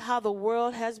see how the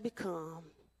world has become,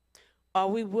 are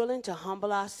we willing to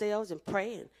humble ourselves and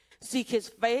pray and seek his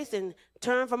face and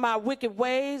turn from our wicked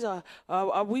ways? Or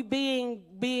are we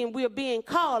we're being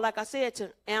called, like I said,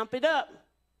 to amp it up,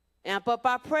 amp up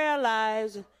our prayer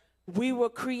lives? We were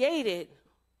created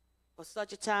for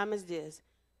such a time as this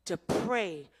to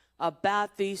pray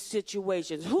about these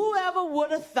situations. Whoever would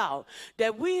have thought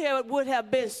that we would have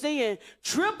been seeing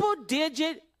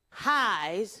triple-digit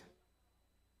highs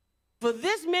for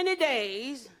this many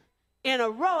days in a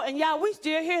row, and y'all, we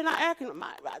still here, and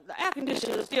the air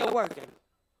conditioner is still working.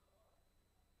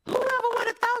 Whoever would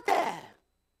have thought that?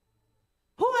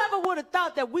 Whoever would have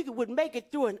thought that we would make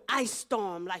it through an ice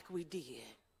storm like we did?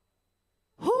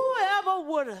 Whoever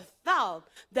would have thought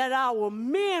that our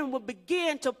men would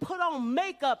begin to put on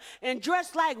makeup and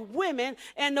dress like women,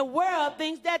 and the world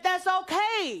thinks that that's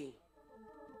okay?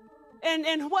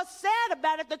 And what's sad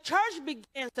about it, the church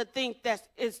begins to think that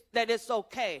it's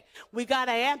okay. We got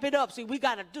to amp it up. See, we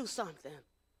got to do something.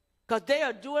 Because they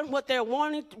are doing what they're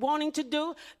wanting to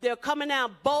do. They're coming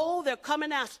out bold. They're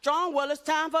coming out strong. Well, it's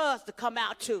time for us to come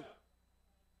out too.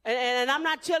 And I'm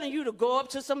not telling you to go up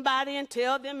to somebody and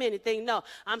tell them anything. No,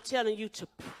 I'm telling you to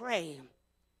pray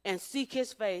and seek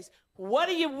his face. What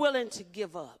are you willing to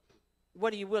give up?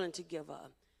 What are you willing to give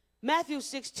up? Matthew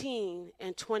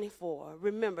 16:24,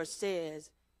 remember,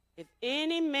 says, if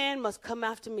any man must come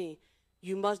after me,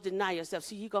 you must deny yourself.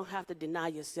 See, you're going to have to deny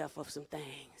yourself of some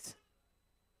things.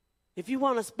 If you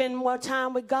want to spend more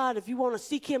time with God, if you want to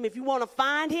seek him, if you want to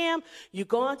find him, you're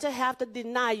going to have to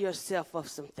deny yourself of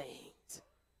some things.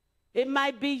 It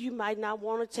might be you might not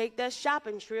want to take that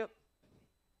shopping trip.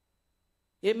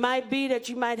 It might be that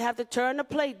you might have to turn the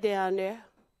plate down there.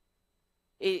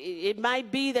 It might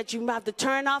be that you have to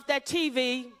turn off that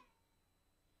TV.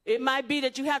 It might be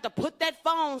that you have to put that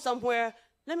phone somewhere.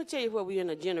 Let me tell you what we're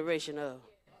in a generation of.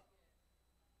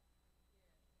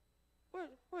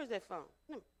 Where's that phone?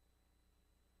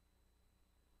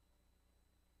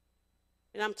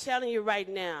 And I'm telling you right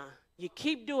now, you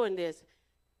keep doing this,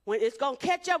 when it's going to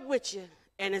catch up with you,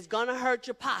 and it's going to hurt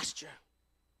your posture.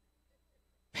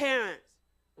 Parents,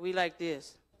 we like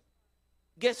this.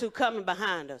 Guess who's coming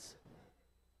behind us?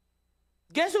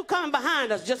 Guess who's coming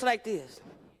behind us just like this?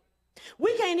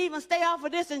 We can't even stay off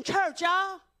of this in church,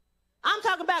 y'all. I'm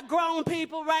talking about grown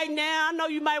people right now. I know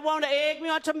you might want to egg me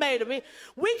or tomato me.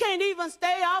 We can't even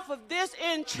stay off of this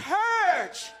in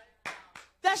church.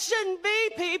 That shouldn't be,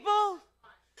 people.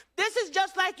 This is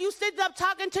just like you sitting up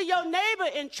talking to your neighbor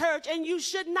in church, and you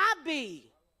should not be.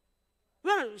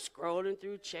 We're scrolling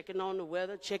through, checking on the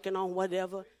weather, checking on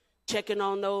whatever, checking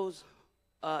on those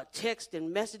texts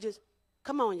and messages.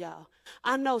 Come on, y'all.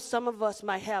 I know some of us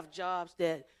might have jobs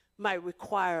that might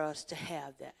require us to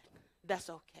have that. That's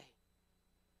okay.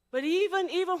 But even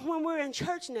when we're in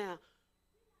church now,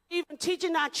 even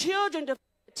teaching our children to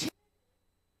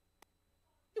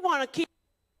we want to keep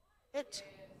it.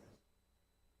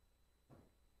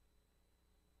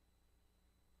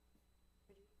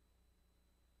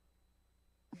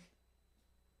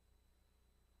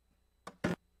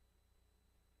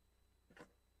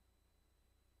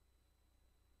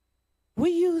 We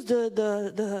use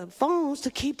the phones to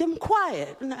keep them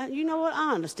quiet. You know what?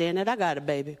 I understand that. I got a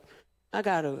baby. I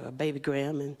got a baby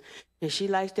Graham, and she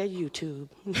likes that YouTube.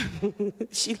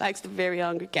 She likes the Very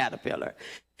Hungry Caterpillar.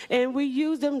 And we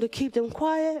use them to keep them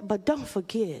quiet, but don't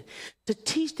forget to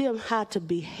teach them how to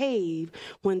behave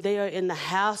when they are in the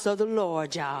house of the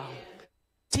Lord, y'all.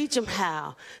 Teach them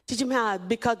how. Teach them how,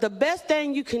 because the best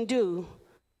thing you can do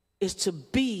is to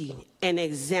be an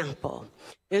example.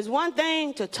 It's one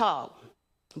thing to talk,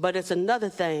 but it's another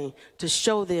thing to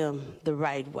show them the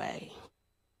right way.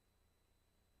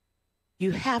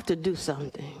 You have to do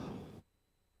something.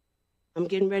 I'm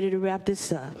getting ready to wrap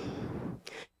this up,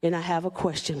 and I have a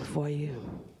question for you.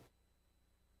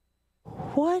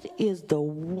 What is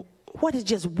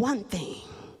just one thing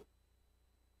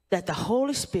that the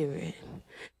Holy Spirit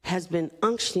has been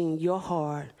unctioning your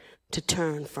heart to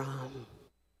turn from?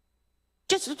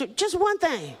 Just one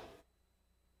thing.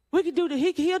 We could do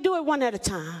he'll do it one at a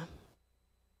time.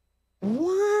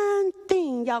 One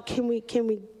thing, y'all, can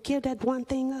we give that one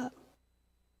thing up?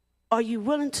 Are you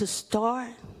willing to start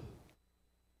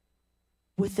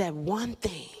with that one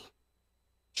thing?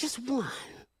 Just one.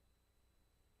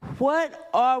 What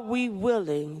are we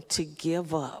willing to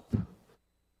give up?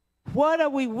 What are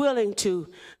we willing to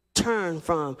turn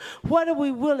from? What are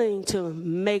we willing to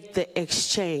make the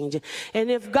exchange? And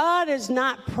if God is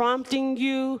not prompting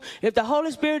you, if the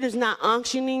Holy Spirit is not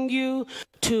unctioning you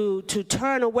to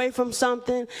turn away from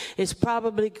something, it's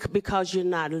probably because you're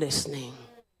not listening.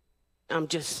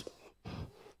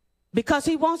 Because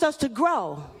he wants us to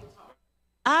grow.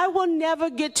 I will never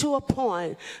get to a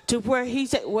point to where he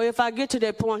said, well, if I get to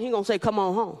that point, he's going to say, come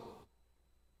on home.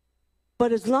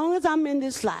 But as long as I'm in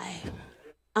this life,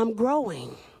 I'm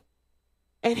growing.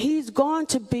 And he's going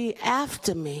to be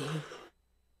after me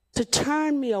to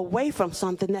turn me away from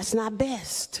something that's not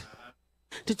best,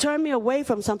 to turn me away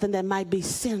from something that might be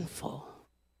sinful.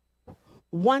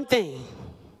 One thing,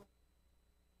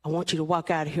 I want you to walk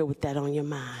out of here with that on your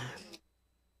mind.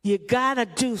 You got to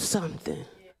do something.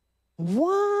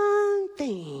 One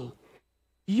thing.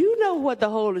 You know what the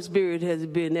Holy Spirit has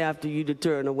been after you to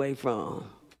turn away from.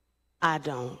 I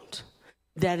don't.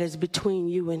 That is between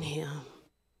you and him.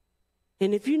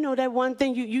 And if you know that one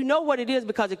thing, you know what it is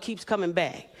because it keeps coming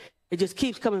back. It just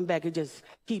keeps coming back. It just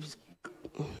keeps.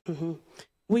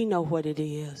 We know what it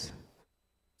is.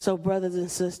 So brothers and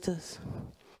sisters,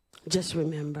 just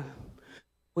remember,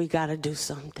 we got to do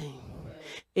something.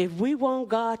 If we want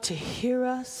God to hear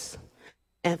us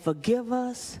and forgive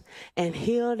us and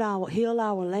heal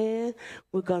our land,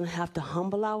 we're going to have to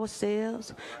humble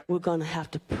ourselves. We're going to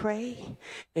have to pray,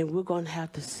 and we're going to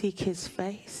have to seek his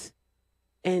face.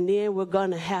 And then we're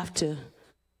going to have to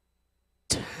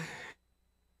turn.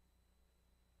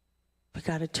 We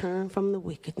got to turn from the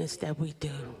wickedness that we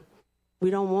do. We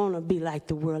don't want to be like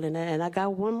the world. And I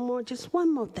got just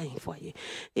one more thing for you.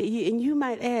 And you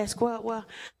might ask, well,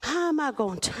 how am I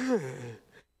going to turn?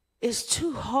 It's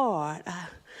too hard.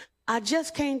 I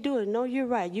just can't do it. No, you're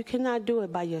right. You cannot do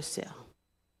it by yourself.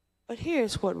 But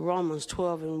here's what Romans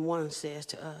 12:1 says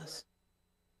to us.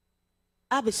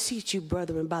 I beseech you,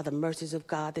 brethren, by the mercies of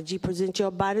God, that ye present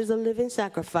your bodies a living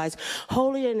sacrifice,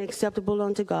 holy and acceptable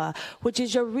unto God, which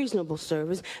is your reasonable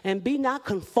service. And be not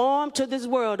conformed to this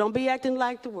world. Don't be acting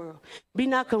like the world. Be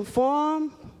not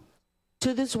conformed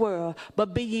to this world,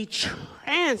 but be ye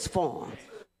transformed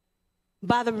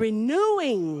by the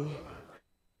renewing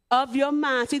of your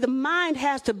mind. See, the mind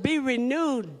has to be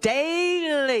renewed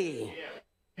daily.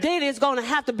 Daily, it's going to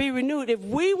have to be renewed. If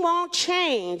we want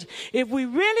change, if we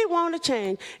really want to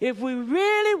change, if we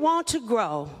really want to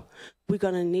grow, we're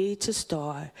going to need to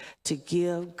start to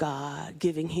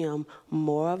giving him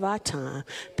more of our time,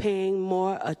 paying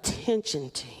more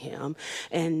attention to him,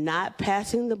 and not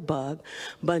passing the buck,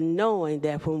 but knowing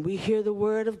that when we hear the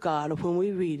word of God or when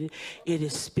we read it, it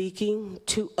is speaking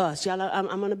to us. Y'all, I'm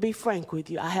going to be frank with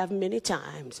you. I have many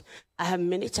times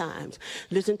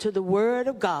listened to the word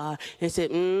of God and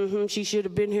said, she should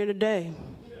have been here today.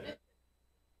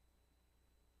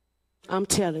 I'm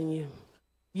telling you,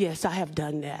 yes, I have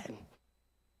done that.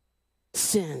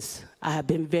 Since I have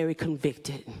been very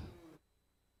convicted.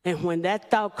 And when that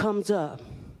thought comes up,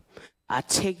 I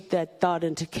take that thought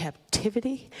into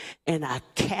captivity and I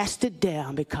cast it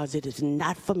down because it is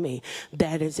not for me.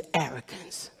 That is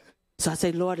arrogance. So I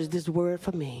say, Lord, is this word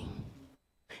for me?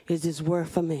 Is this word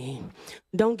for me?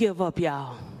 Don't give up,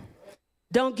 y'all.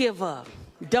 Don't give up.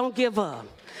 Don't give up.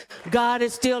 God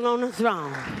is still on the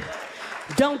throne.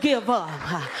 Don't give up.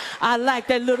 I like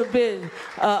that little bit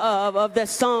of that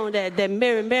song that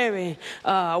Mary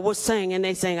was singing.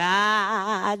 They sang,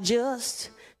 I just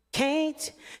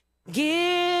can't give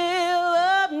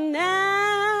up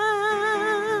now.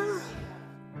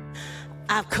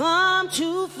 I've come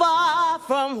too far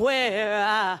from where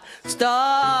I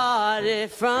started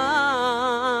from.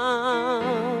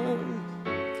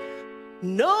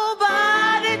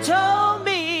 Nobody told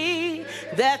me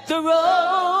that the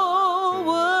road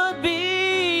would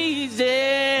be easy,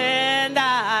 and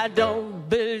I don't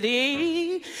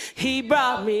believe he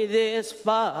brought me this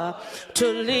far to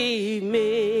leave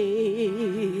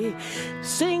me.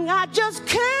 Sing, I just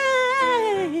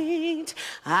can't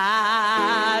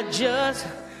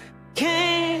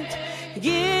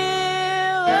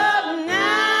give up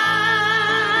now.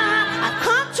 I've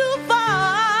come too far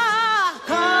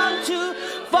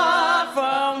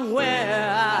from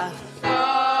where I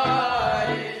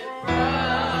started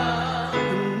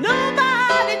from.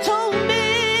 Nobody told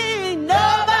me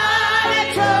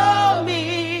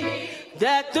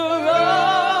that the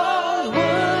road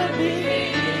would be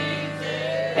easy,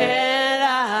 and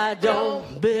I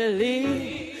don't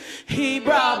believe he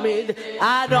brought me.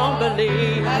 I don't believe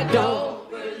he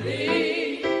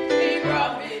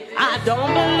brought me. I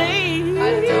don't believe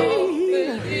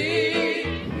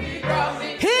he brought me.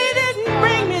 He didn't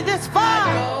bring me this far. I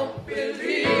don't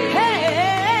believe. Hey,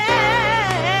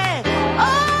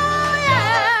 oh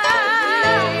yeah.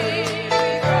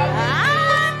 I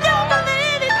don't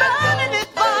believe he brought me this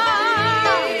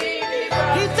far.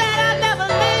 He said, I'll never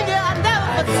leave you, I'll never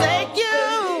forsake you.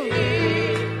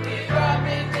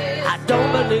 I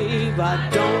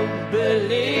don't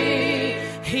believe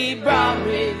he brought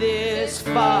me this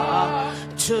far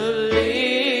to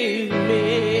leave me.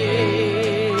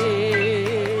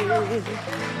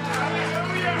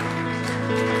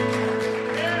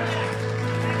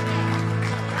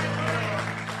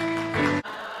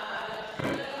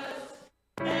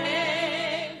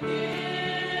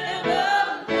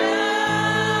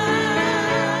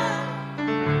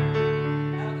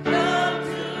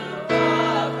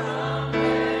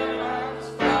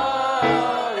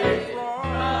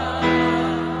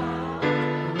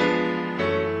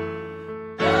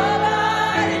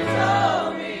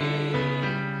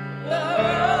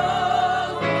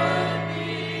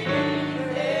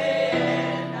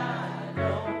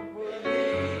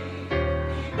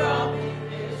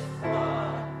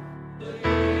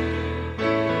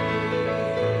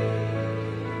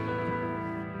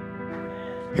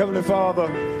 Heavenly Father,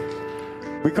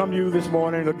 we come to you this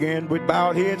morning again with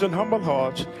bowed heads and humble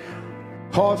hearts,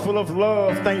 hearts full of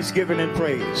love, thanksgiving, and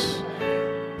praise.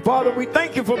 Father, we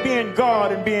thank you for being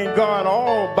God and being God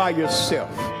all by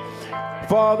yourself.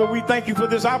 Father, we thank you for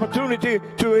this opportunity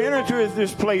to enter into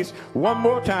this place one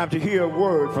more time to hear a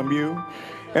word from you.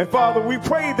 And Father, we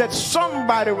pray that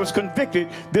somebody was convicted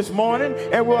this morning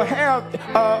and will have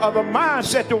the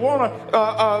mindset to want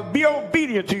to be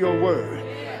obedient to your word,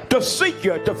 to seek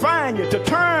you, to find you, to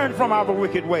turn from our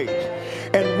wicked ways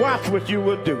and watch what you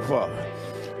will do, Father.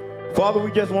 Father, we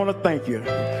just want to thank you.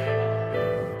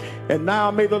 And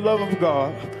now may the love of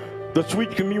God, the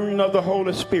sweet communion of the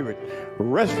Holy Spirit,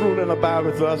 rest, rule, and abide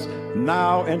with us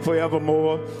now and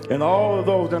forevermore. And all of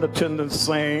those in attendance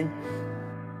saying,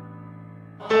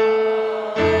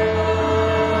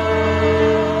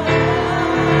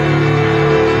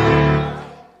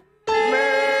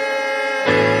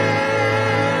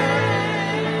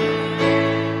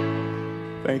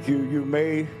 thank you. You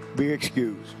may be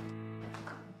excused.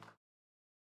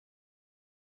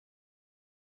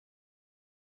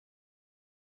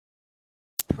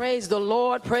 Praise the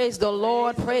Lord, praise the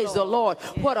Lord, praise the Lord.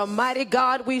 What a mighty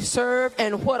God we serve,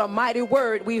 and what a mighty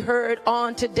word we heard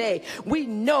on today. We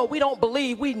know, we don't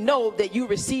believe, we know that you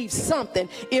received something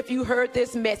if you heard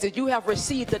this message. You have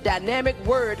received a dynamic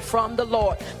word from the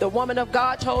Lord. The woman of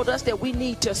God told us that we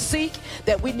need to seek,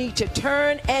 that we need to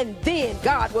turn, and then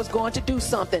God was going to do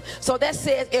something. So that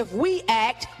says if we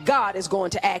act, God is going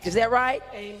to act. Is that right?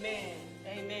 Amen.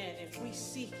 Amen. If we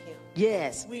seek him,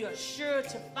 yes, we are sure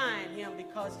to find him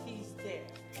because he's there.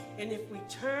 And if we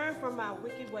turn from our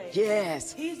wicked ways,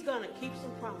 yes, he's going to keep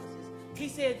some promises. He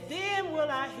said, then will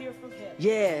I hear from heaven.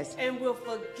 Yes. And will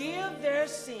forgive their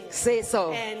sins. Say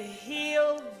so. And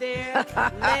heal their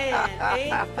land.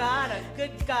 Ain't God a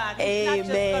good God? He's not just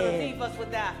going to leave us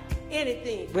without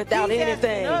anything. Without he's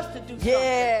anything. Asking us to do something.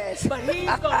 Yes. But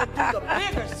he's going to do the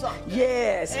bigger something.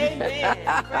 Yes. Amen.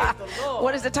 Praise the Lord.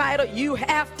 What is the title? You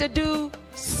have to do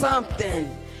something.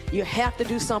 You have to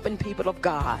do something, people of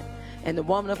God. And the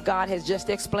woman of God has just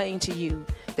explained to you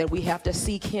that we have to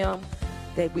seek him,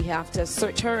 that we have to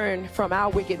turn from our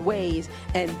wicked ways,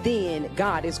 and then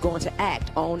God is going to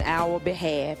act on our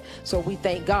behalf. So we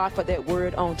thank God for that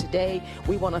word on today.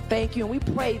 We want to thank you, and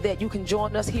we pray that you can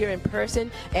join us here in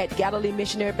person at Galilee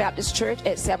Missionary Baptist Church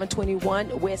at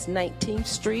 721 West 19th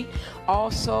Street.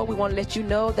 Also, we want to let you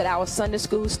know that our Sunday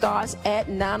school starts at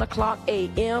 9 o'clock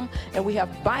a.m. and we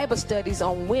have Bible studies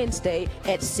on Wednesday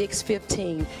at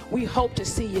 6:15. We hope to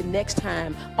see you next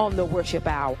time on the Worship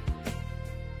Hour.